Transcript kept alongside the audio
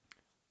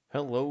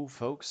Hello,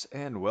 folks,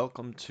 and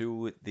welcome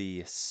to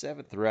the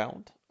seventh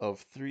round of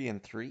 3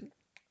 and 3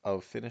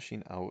 of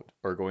finishing out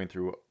or going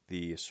through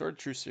the Sword of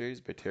Truth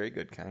series by Terry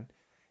Goodkind.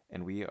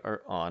 And we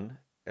are on,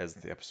 as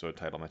the episode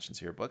title mentions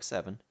here, Book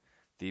 7,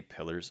 The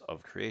Pillars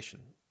of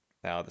Creation.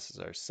 Now, this is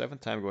our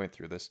seventh time going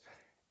through this,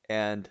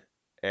 and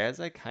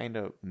as I kind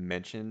of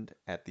mentioned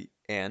at the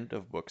end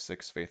of Book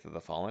 6, Faith of the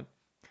Fallen,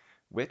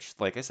 which,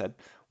 like I said,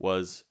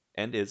 was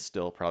and is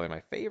still probably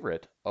my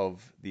favorite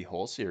of the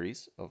whole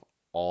series of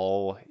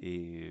all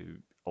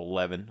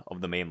 11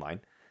 of the main line,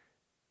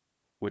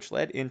 which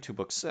led into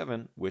book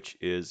 7, which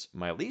is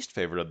my least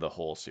favorite of the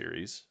whole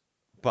series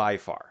by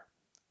far.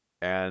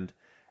 And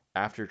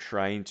after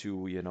trying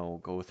to,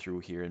 go through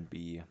here and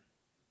be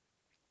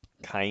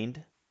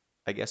kind,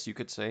 I guess you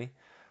could say,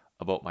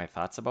 about my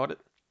thoughts about it,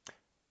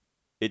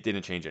 it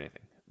didn't change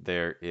anything.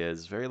 There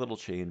is very little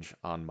change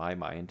on my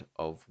mind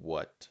of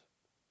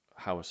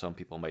how some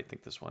people might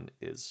think this one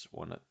is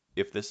one.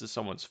 If this is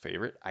someone's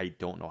favorite, I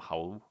don't know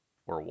how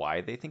or why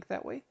they think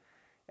that way,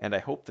 and I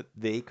hope that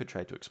they could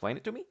try to explain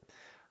it to me,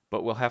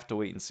 but we'll have to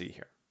wait and see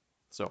here.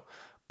 So,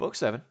 Book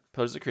 7,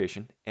 Pillars of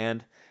Creation,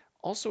 and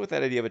also with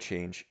that idea of a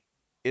change,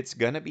 it's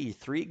going to be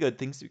three good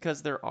things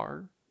because there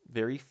are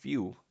very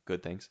few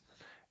good things.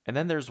 And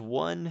then there's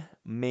one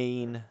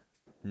main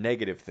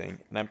negative thing,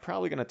 and I'm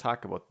probably going to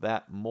talk about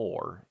that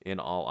more, in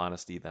all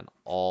honesty, than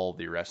all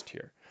the rest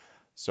here.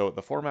 So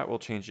the format will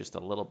change just a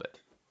little bit.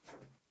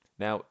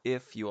 Now,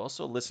 if you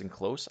also listen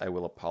close, I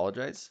will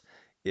apologize.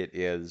 It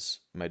is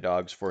my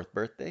dog's fourth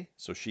birthday,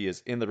 so she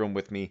is in the room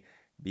with me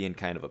being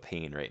kind of a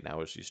pain right now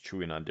as she's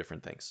chewing on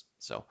different things.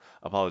 So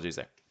apologies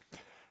there.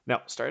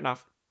 Now, starting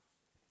off,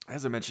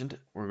 as I mentioned,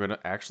 we're going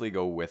to actually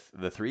go with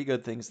the three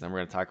good things, then we're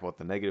going to talk about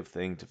the negative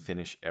thing to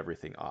finish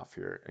everything off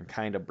here and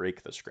kind of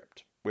break the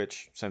script,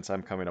 which, since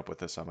I'm coming up with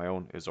this on my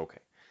own, is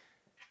okay.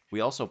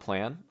 We also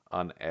plan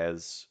on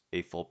as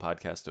a full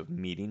podcast of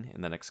meeting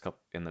in the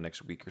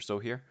next week or so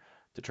here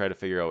to try to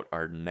figure out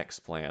our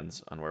next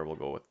plans on where we'll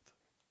go with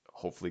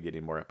hopefully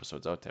getting more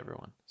episodes out to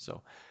everyone.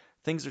 So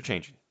things are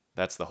changing.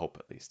 That's the hope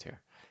at least here.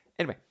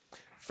 Anyway,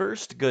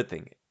 first good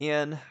thing.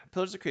 In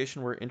Pillars of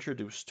Creation, we're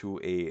introduced to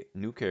a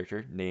new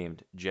character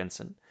named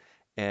Jensen,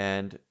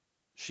 and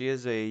she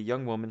is a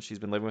young woman. She's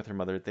been living with her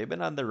mother. They've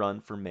been on the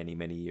run for many,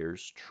 many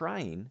years,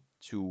 trying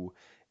to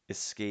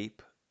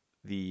escape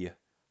the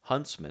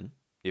huntsman,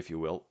 if you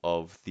will,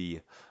 of the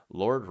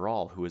Lord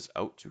Rahl, who is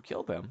out to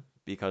kill them,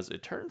 because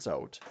it turns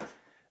out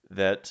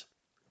that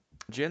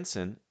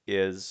Jensen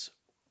is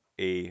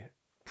a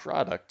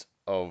product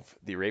of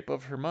the rape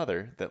of her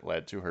mother that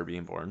led to her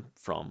being born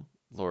from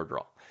Lord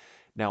Rahl.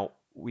 Now,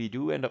 we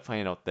do end up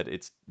finding out that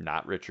it's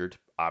not Richard,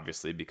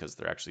 obviously, because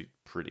they're actually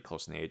pretty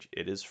close in age.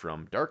 It is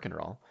from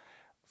Darkenrahl,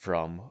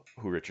 from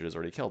who Richard has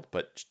already killed.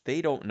 But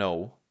they don't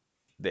know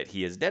that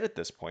he is dead at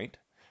this point,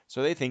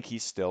 so they think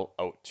he's still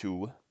out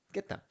to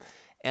get them.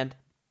 And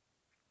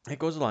it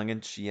goes along,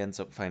 and she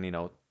ends up finding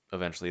out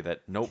eventually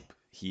that nope,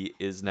 he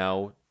is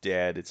now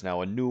dead. It's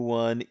now a new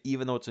one.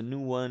 Even though it's a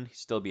new one, he's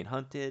still being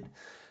hunted.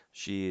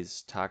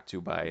 She's talked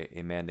to by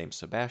a man named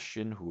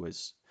Sebastian, who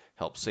has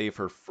helped save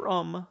her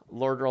from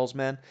Lord Rahl's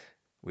men.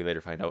 We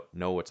later find out,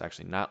 no, it's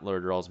actually not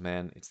Lord Rahl's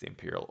men, it's the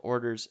Imperial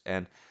Orders.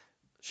 And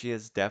she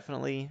is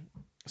definitely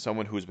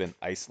someone who's been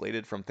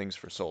isolated from things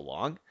for so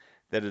long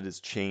that it has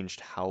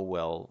changed how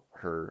well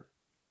her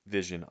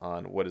vision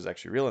on what is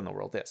actually real in the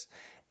world is.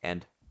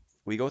 And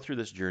we go through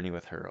this journey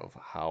with her of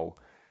how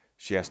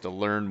she has to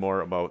learn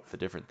more about the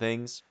different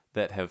things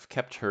that have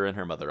kept her and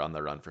her mother on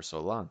the run for so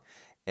long.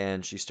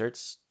 And she's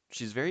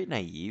very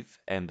naive,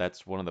 and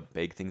that's one of the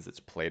big things that's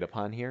played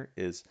upon here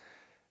is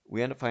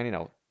we end up finding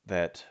out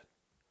that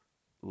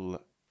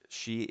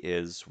she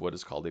is what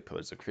is called a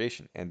Pillars of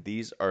Creation, and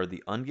these are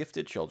the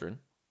ungifted children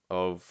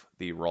of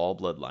the Rahl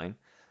bloodline.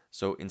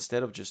 So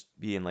instead of just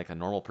being like a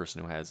normal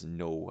person who has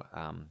no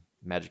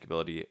magic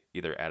ability,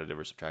 either additive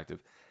or subtractive,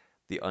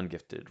 the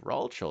ungifted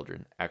Rahl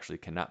children actually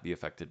cannot be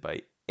affected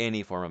by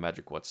any form of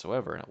magic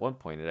whatsoever. And at one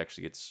point, it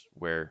actually gets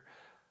where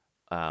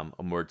a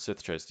Mord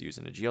Sith tries to use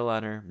an Aegil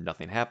on her,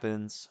 nothing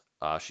happens.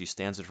 She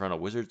stands in front of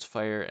Wizard's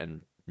Fire,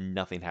 and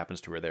nothing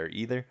happens to her there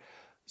either.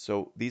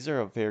 So these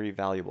are a very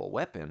valuable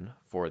weapon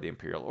for the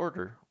Imperial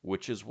Order,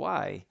 which is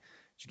why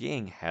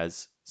Jigang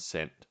has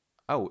sent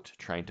out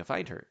trying to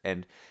find her.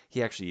 And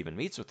he actually even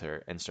meets with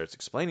her and starts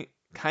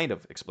kind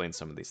of explains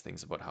some of these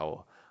things about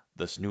how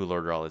this new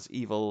Lord Rahl is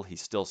evil. He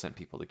still sent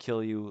people to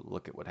kill you.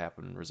 Look at what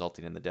happened,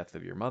 resulting in the death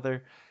of your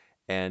mother.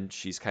 And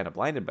she's kind of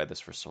blinded by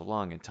this for so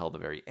long until the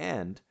very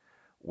end,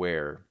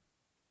 where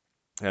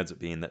it ends up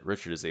being that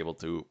Richard is able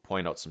to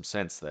point out some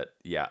sense that,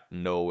 yeah,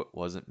 no, it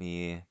wasn't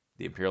me.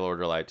 The Imperial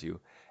Order lied to you.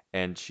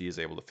 And she is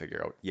able to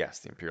figure out, yes,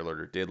 the Imperial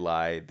Order did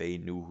lie. They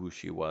knew who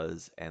she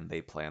was, and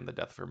they planned the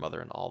death of her mother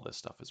and all this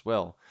stuff as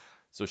well.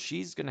 So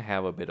she's going to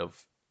have a bit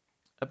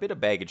of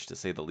baggage, to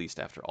say the least,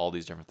 after all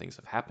these different things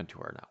have happened to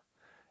her now.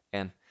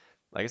 And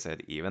like I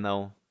said, even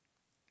though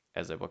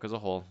as a book as a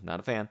whole, not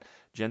a fan,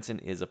 Jensen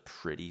is a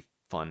pretty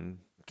fun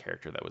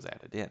character that was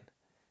added in.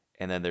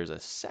 And then there's a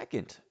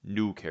second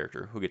new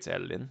character who gets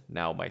added in,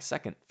 now my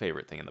second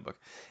favorite thing in the book,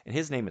 and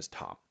his name is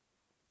Tom.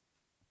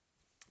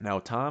 Now,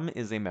 Tom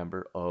is a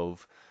member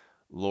of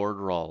Lord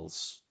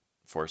Rawls'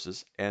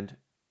 forces, and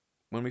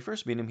when we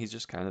first meet him, he's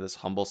just kind of this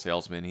humble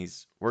salesman.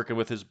 He's working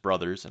with his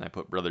brothers, and I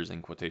put brothers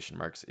in quotation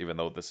marks, even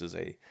though this is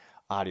a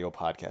audio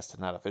podcast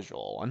and not a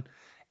visual one.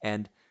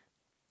 And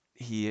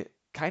he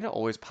kind of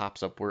always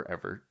pops up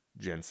wherever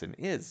Jensen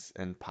is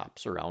and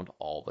pops around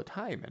all the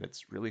time. And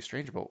it's really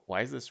strange. But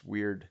why is this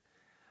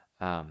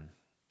um,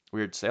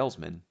 weird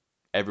salesman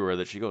everywhere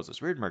that she goes?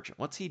 This weird merchant.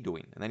 What's he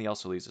doing? And then he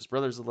also leaves his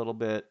brothers a little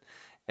bit.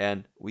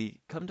 And we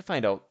come to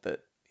find out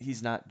that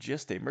he's not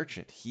just a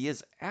merchant. He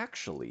is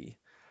actually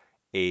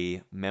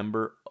a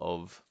member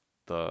of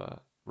the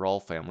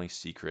Rawl family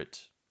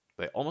secret,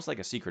 almost like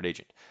a secret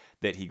agent,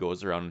 that he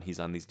goes around and he's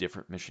on these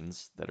different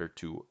missions that are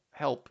to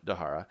help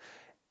Dahara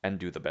and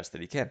do the best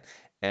that he can.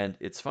 And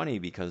it's funny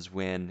because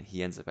when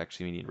he ends up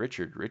actually meeting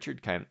Richard,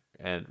 Richard kind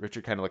of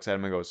looks at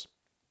him and goes,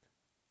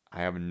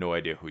 "I have no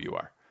idea who you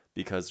are,"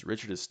 because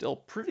Richard is still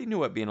pretty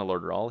new at being a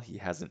Lord Rawl. He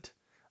hasn't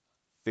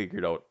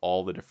figured out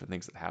all the different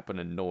things that happen,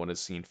 and no one has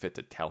seen fit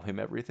to tell him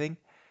everything,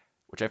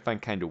 which I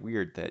find kind of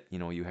weird that,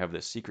 you have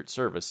this secret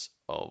service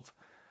of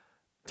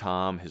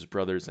Tom, his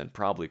brothers, and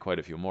probably quite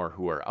a few more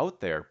who are out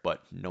there,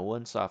 but no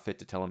one saw fit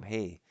to tell him,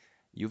 hey,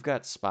 you've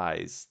got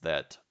spies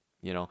that,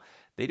 you know,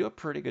 they do a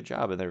pretty good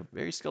job and they're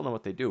very skilled in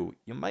what they do.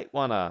 You might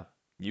want to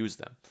use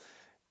them.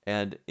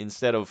 And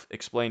instead of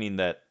explaining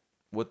that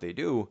what they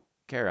do,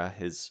 Kara,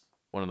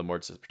 one of the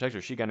Mortis'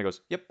 protectors, she kind of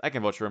goes, yep, I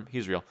can vouch for him.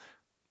 He's real.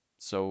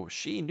 So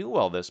she knew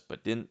all this,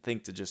 but didn't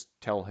think to just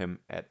tell him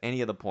at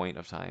any other point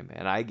of time.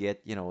 And I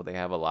get, they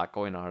have a lot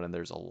going on and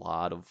there's a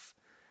lot of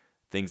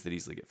things that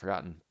easily get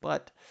forgotten.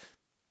 But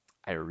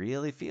I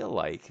really feel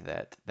like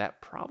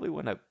that probably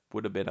would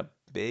have been a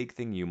big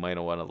thing you might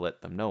want to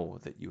let them know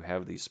that you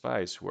have these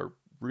spies who are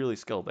really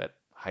skilled at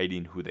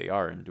hiding who they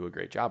are and do a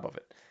great job of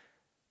it.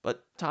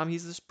 But Tom,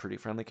 he's this pretty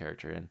friendly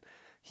character, and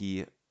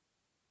he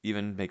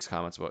even makes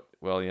comments about,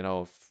 well,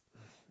 if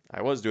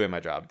I was doing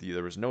my job,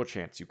 there was no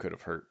chance you could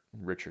have hurt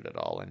Richard at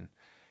all, and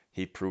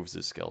he proves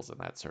his skills and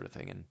that sort of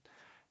thing. And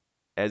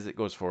as it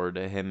goes forward,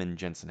 him and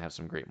Jensen have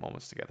some great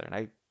moments together, and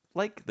I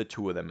like the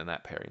two of them in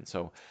that pairing.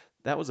 So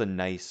that was a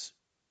nice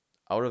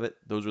out of it.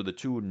 Those were the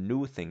two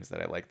new things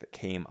that I like that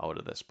came out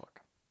of this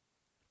book.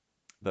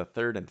 The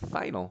third and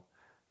final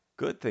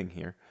good thing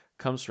here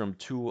comes from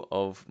two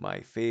of my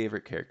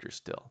favorite characters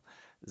still,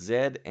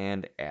 Zed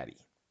and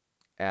Addie.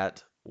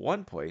 At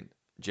one point,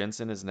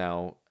 Jensen is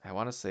now, I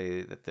want to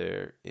say that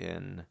they're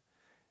in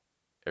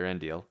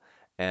Arendelle,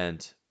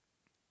 and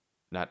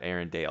not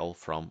Arendelle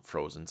from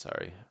Frozen,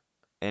 sorry.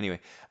 Anyway,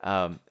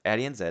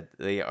 Addie and Zed,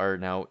 they are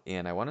now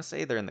in, I want to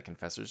say they're in the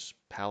Confessor's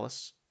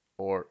Palace,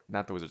 or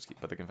not the Wizard's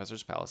Keep, but the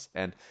Confessor's Palace,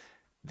 and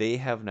they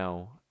have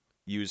now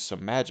used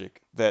some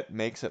magic that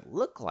makes it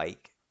look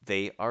like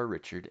they are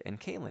Richard and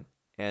Caitlin.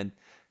 And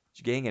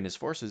Gang and his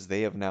forces,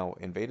 they have now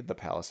invaded the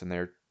palace and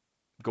they're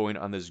going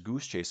on this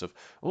goose chase of,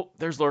 oh,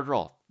 there's Lord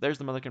Rawl, there's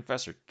the Mother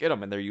Confessor, get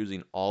him. And they're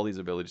using all these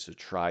abilities to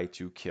try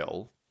to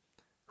kill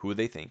who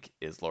they think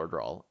is Lord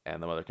Rawl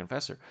and the Mother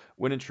Confessor,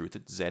 when in truth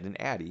it's Zed and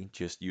Addie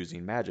just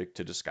using magic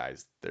to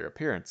disguise their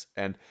appearance.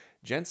 And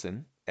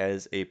Jensen,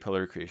 as a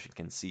pillar of creation,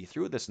 can see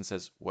through this and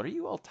says, what are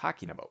you all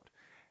talking about?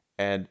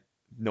 And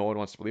no one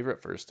wants to believe her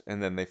at first,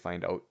 and then they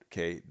find out,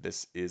 okay,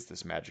 this is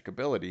this magic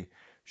ability.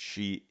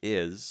 She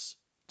is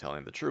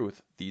telling the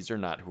truth. These are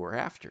not who we're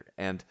after.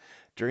 And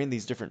during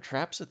these different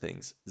traps of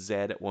things,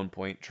 Zed at one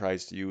point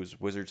tries to use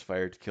Wizard's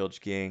Fire to kill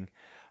Gang.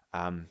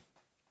 Um,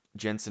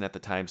 Jensen at the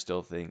time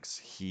still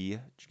thinks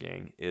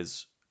Gang,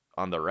 is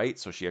on the right,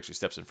 so she actually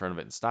steps in front of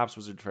it and stops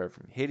Wizard's Fire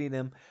from hitting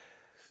him.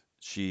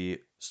 She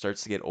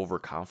starts to get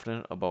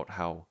overconfident about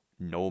how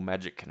no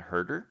magic can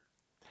hurt her.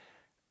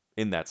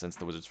 In that sense,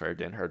 the Wizard's Fire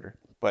didn't hurt her.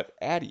 But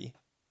Addie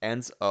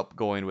ends up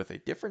going with a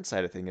different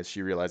side of thing as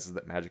she realizes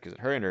that magic isn't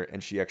hurting her,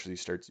 and she actually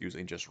starts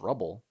using just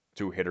rubble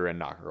to hit her and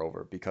knock her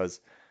over because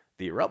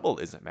the rubble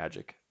isn't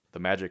magic. The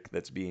magic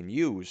that's being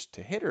used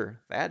to hit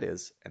her, that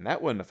is, and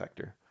that wouldn't affect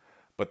her.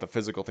 But the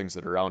physical things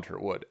that are around her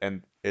would.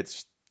 And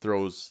it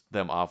throws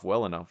them off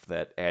well enough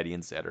that Addie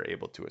and Zed are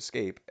able to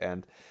escape,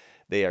 and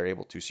they are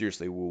able to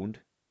seriously wound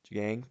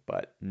Gang,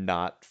 but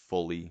not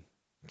fully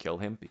kill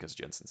him because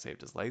Jensen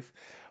saved his life.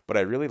 But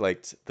I really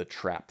liked the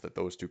trap that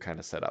those two kind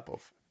of set up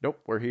of, nope,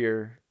 we're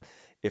here.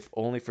 If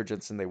only for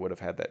Jensen, they would have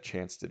had that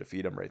chance to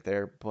defeat him right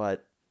there,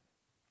 but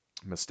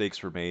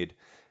mistakes were made,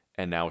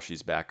 and now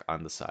she's back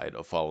on the side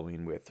of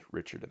following with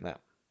Richard and them.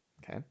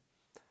 Okay?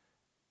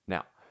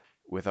 Now,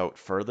 without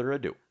further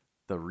ado,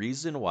 the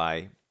reason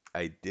why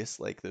I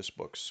dislike this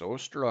book so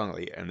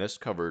strongly, and this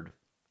covered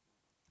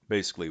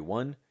basically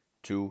 1,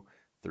 2,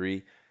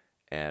 3,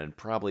 and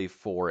probably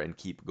 4 and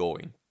keep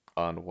going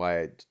on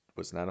why I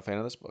was not a fan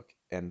of this book.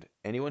 And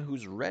anyone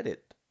who's read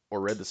it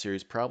or read the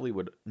series probably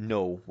would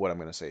know what I'm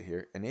going to say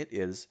here. And it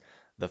is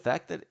the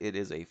fact that it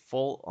is a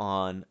full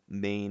on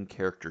main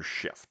character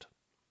shift.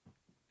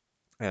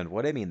 And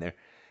what I mean there,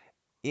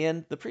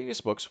 In the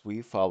previous books,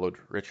 we followed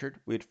Richard,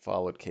 we'd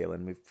followed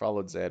Kaelin, we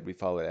followed Zed, we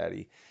followed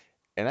Addie,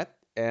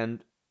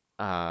 and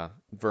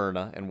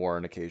Verna and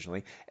Warren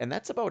occasionally, and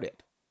that's about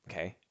it.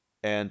 Okay,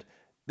 and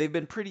they've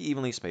been pretty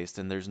evenly spaced,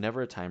 and there's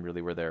never a time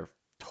really where they're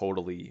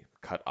totally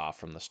cut off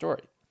from the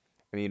story.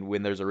 I mean,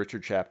 when there's a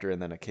Richard chapter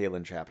and then a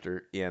Kaelin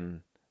chapter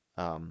in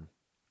um,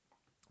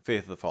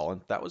 Faith of the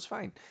Fallen, that was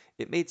fine.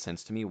 It made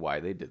sense to me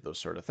why they did those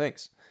sort of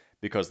things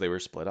because they were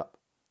split up.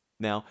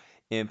 Now,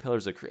 in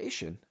Pillars of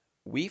Creation,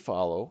 we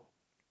follow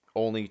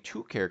only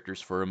two characters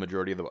for a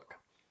majority of the book.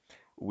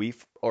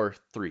 Or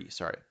three,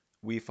 sorry.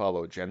 We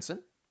follow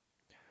Jensen,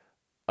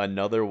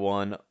 another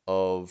one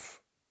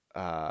of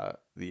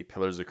the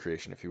Pillars of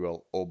Creation, if you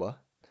will, Oba,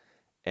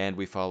 and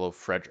we follow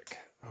Frederick,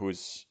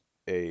 who's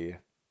a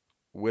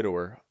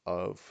widower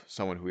of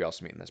someone who we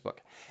also meet in this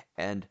book.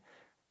 And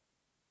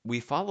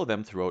we follow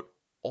them throughout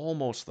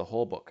almost the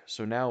whole book.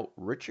 So now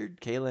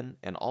Richard, Kaelin,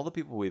 and all the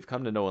people we've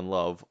come to know and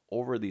love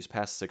over these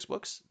past 6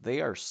 books,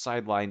 they are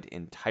sidelined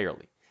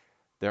entirely.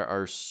 There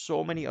are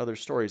so many other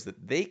stories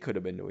that they could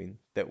have been doing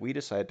that we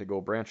decided to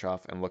go branch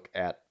off and look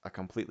at a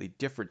completely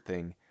different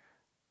thing,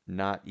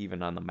 not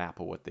even on the map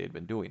of what they had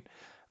been doing.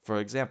 For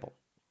example,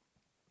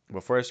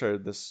 before I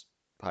started this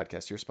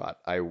podcast, Your Spot,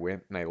 I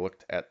went and I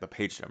looked at the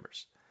page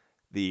numbers.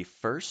 The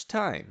first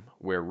time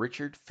where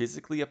Richard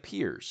physically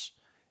appears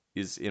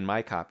is in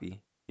my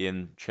copy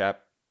in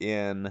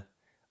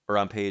or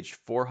on page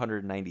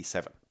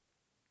 497.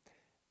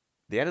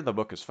 The end of the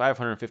book is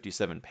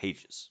 557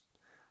 pages.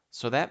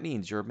 So that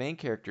means your main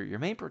character, your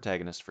main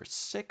protagonist for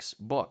 6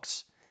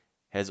 books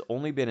has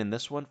only been in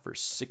this one for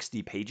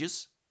 60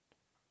 pages.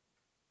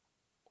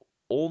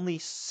 Only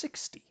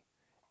 60.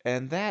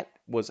 And that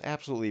was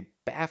absolutely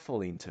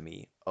baffling to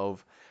me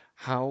of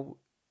how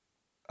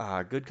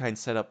Goodkind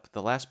set up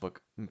the last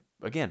book.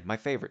 Again, my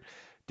favorite.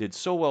 Did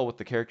so well with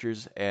the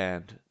characters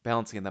and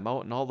balancing them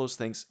out and all those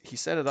things. He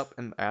set it up,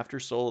 and after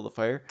Soul of the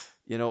Fire,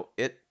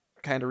 it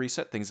kind of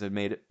reset things and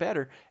made it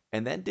better.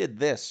 And then did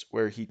this,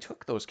 where he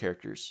took those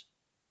characters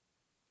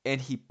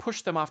and he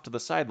pushed them off to the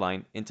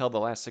sideline until the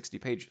last 60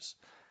 pages.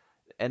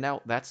 And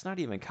now that's not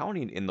even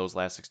counting in those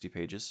last 60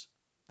 pages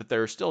that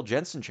there are still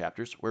Jensen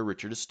chapters where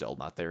Richard is still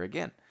not there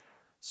again.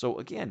 So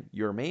again,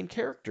 your main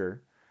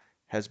character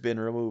has been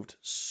removed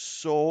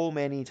so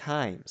many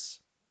times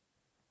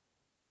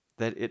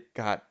that it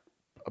got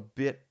a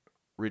bit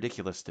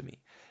ridiculous to me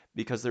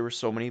because there were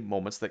so many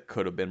moments that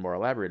could have been more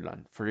elaborated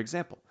on. For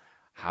example,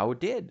 how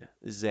did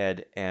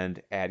Zed and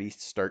Addie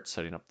start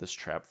setting up this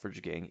trap for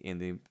Jigang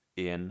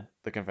in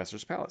the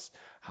Confessor's Palace?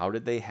 How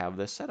did they have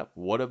this set up?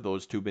 What have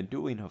those two been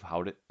doing of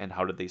how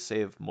did they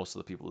save most of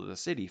the people of the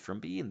city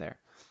from being there?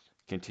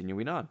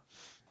 Continuing on.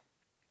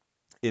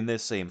 In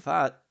this same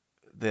thought,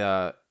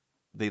 the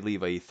they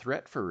leave a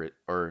threat for it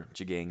or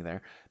Jigang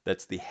there.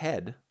 That's the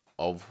head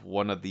of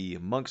one of the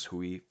monks who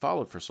we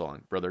followed for so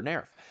long, Brother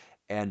Nerf.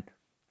 And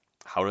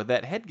how did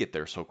that head get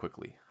there so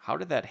quickly? How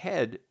did that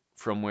head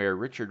from where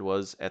Richard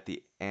was at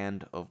the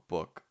end of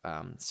book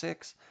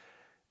 6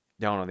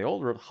 down on the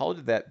old road? How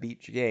did that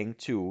beat Jiang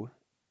to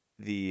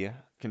the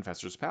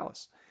Confessor's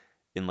Palace?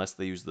 Unless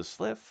they used the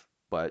Sliff,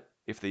 but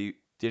if they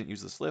didn't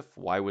use the Sliff,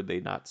 why would they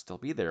not still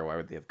be there? Why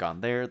would they have gone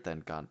there,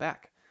 then gone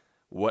back?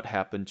 What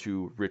happened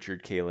to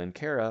Richard, Kayla, and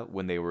Kara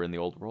when they were in the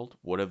old world?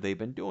 What have they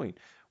been doing?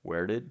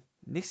 Where did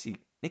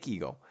Nikki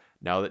go?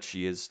 Now that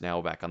she is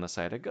now back on the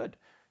side of good,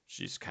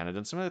 she's kind of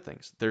done some other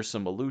things. There's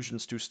some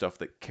allusions to stuff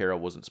that Kara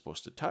wasn't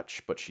supposed to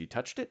touch, but she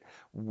touched it.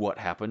 What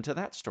happened to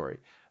that story?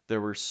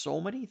 There were so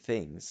many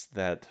things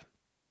that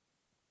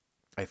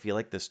I feel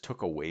like this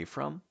took away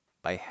from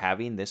by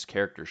having this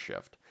character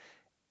shift.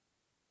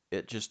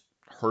 It just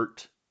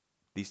hurt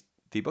these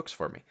the books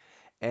for me.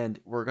 And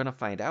we're gonna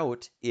find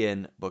out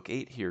in book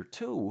 8 here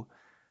too.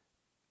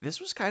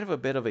 This was kind of a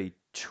bit of a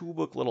 2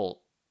 book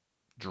little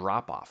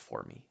drop off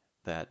for me.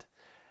 That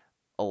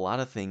a lot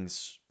of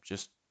things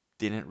just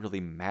didn't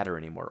really matter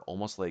anymore.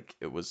 Almost like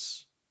it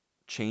was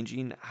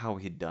changing how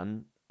he'd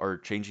done or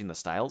changing the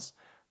styles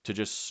to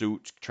just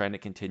suit trying to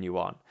continue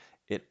on.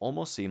 It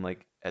almost seemed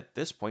like at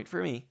this point for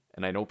me,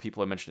 and I know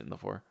people have mentioned it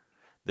before,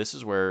 this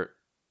is where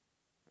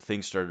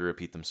things started to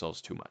repeat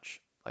themselves too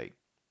much. Like,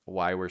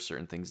 why were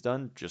certain things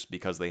done? Just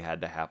because they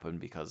had to happen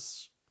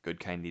because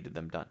Goodkind needed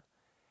them done.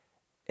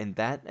 And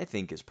that, I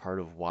think, is part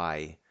of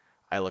why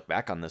I look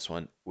back on this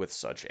one with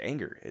such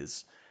anger,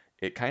 is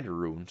it kind of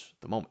ruined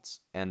the moments.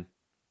 And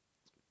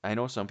I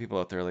know some people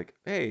out there are like,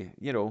 hey,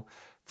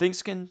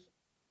 things can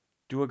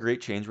do a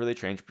great change where they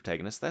change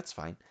protagonists. That's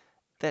fine.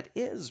 That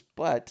is,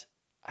 but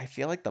I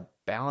feel like the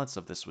balance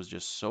of this was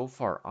just so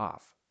far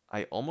off.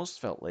 I almost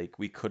felt like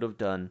we could have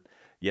done,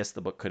 yes,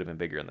 the book could have been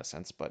bigger in the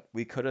sense, but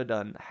we could have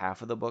done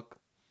half of the book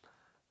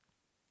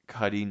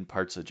cutting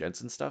parts of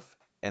Jensen stuff,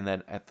 and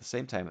then at the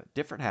same time, a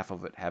different half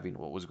of it having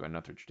what was going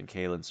on with Richard and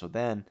Kaelin. So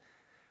then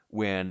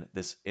when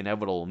this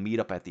inevitable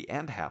meetup at the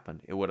end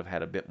happened, it would have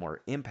had a bit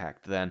more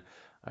impact than,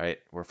 all right,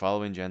 we're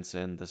following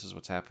Jensen, this is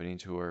what's happening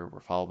to her,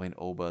 we're following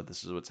Oba,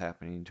 this is what's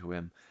happening to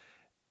him,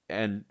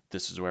 and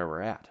this is where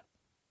we're at.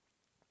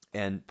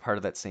 And part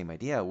of that same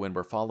idea, when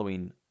we're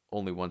following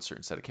only one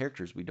certain set of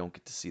characters, we don't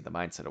get to see the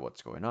mindset of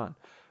what's going on.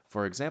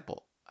 For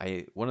example,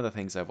 one of the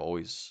things I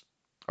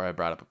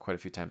brought up quite a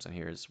few times on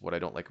here is what I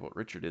don't like about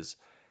Richard is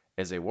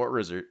as a war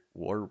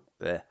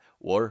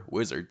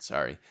wizard,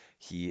 sorry,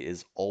 he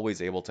is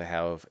always able to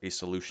have a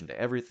solution to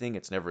everything.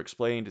 It's never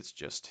explained. It's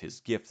just his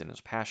gift and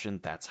his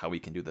passion. That's how he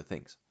can do the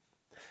things.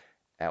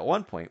 At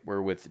one point,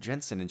 we're with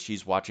Jensen and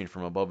she's watching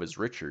from above as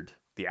Richard,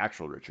 the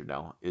actual Richard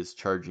now, is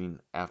charging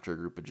after a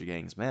group of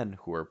Jagang's men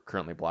who are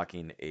currently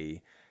blocking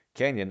a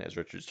canyon as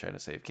Richard's trying to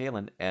save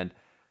Kalen. And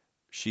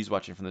she's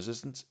watching from the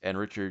distance, and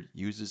Richard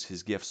uses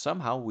his gift.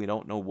 Somehow, we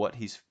don't know well,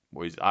 he's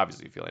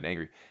obviously feeling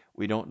angry.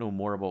 We don't know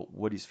more about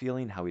what he's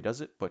feeling, how he does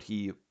it, but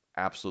he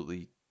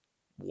absolutely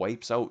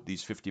wipes out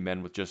these 50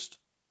 men with just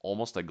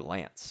almost a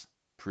glance,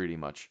 pretty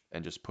much,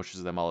 and just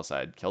pushes them all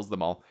aside, kills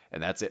them all,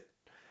 and that's it.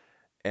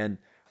 And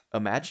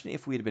imagine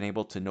if we had been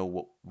able to know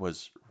what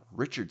was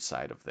Richard's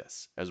side of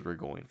this as we're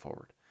going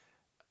forward.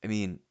 I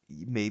mean,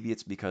 maybe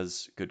it's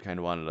because Good kind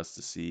of wanted us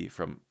to see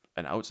from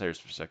an outsider's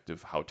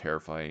perspective how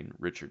terrifying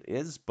Richard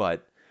is,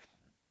 but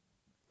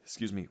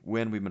excuse me,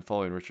 when we've been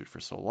following Richard for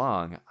so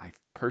long, I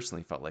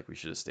personally felt like we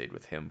should have stayed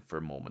with him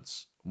for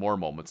more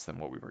moments than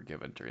what we were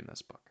given during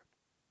this book.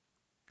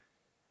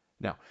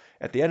 Now,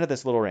 at the end of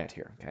this little rant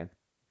here, okay,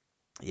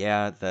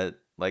 yeah, that,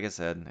 like I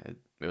said,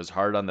 it was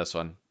hard on this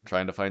one,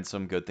 trying to find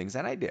some good things,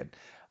 and I did.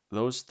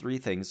 Those three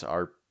things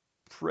are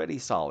pretty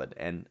solid,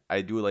 and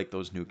I do like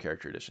those new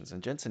character additions,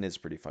 and Jensen is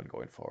pretty fun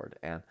going forward.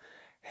 And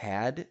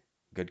had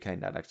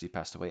Goodkind not actually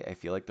passed away, I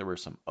feel like there were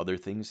some other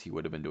things he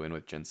would have been doing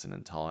with Jensen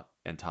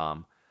and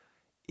Tom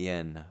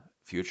in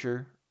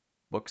future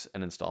books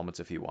and installments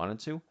if he wanted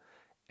to,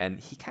 and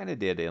he kind of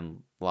did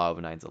in Law of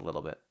Nines a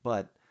little bit,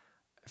 but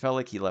I felt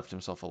like he left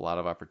himself a lot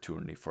of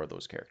opportunity for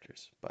those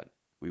characters, but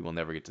we will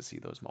never get to see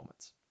those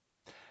moments.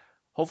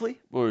 Hopefully,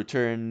 we'll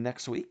return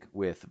next week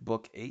with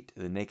Book 8,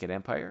 The Naked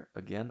Empire.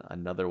 Again,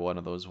 another one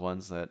of those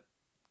ones that,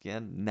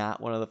 again,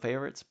 not one of the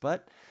favorites,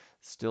 but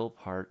still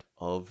part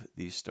of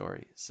the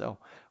story. So,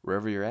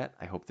 wherever you're at,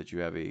 I hope that you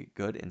have a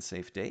good and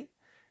safe day,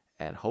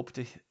 and hope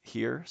to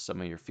hear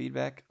some of your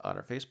feedback on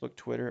our Facebook,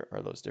 Twitter,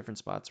 or those different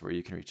spots where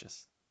you can reach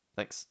us.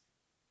 Thanks.